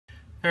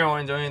Hey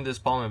everyone, joining this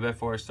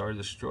PM4x Star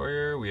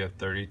Destroyer. We have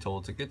 30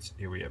 total tickets.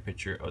 Here we have a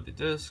picture of the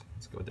disc.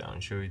 Let's go down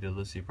and show you the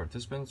list of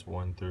participants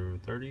 1 through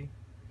 30.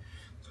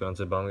 Let's go on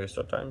to the bottom.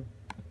 Start time.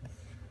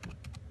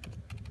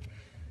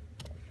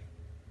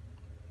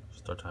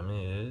 Start time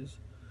is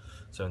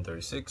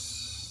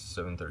 7:36.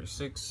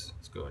 7:36.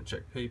 Let's go and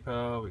check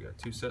PayPal. We got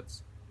 2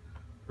 sets.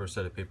 First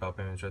set of PayPal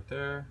payments right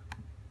there,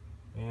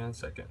 and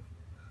second.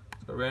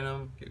 Let's go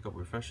random. Get a couple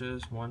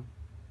refreshes. 1,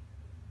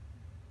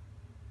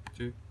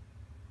 2.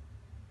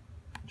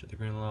 Check the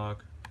green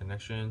lock,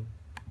 connection,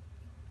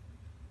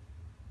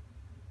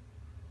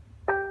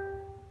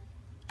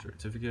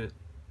 certificate,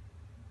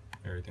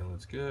 everything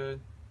looks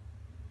good.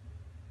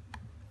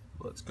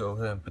 Let's go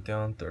ahead and put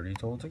down 30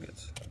 total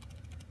tickets.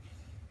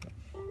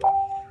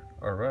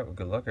 Alright, well,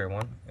 good luck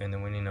everyone. And the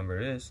winning number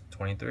is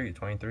 23.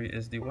 23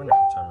 is the winner.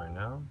 Time right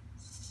now,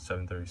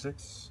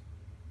 7:36.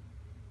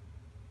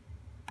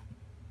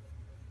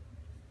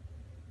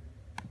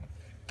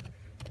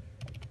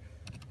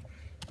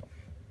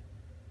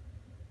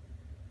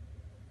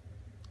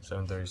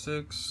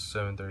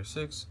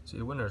 7:36. So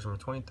your winner number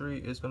 23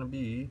 is going to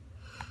be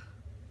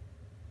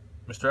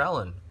Mr.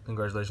 Allen.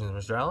 Congratulations,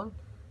 Mr. Allen.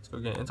 Let's go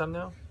get end time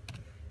now.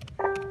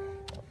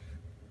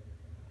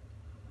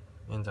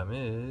 End time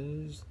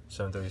is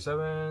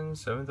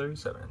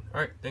 7:37.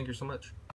 Alright, thank you so much.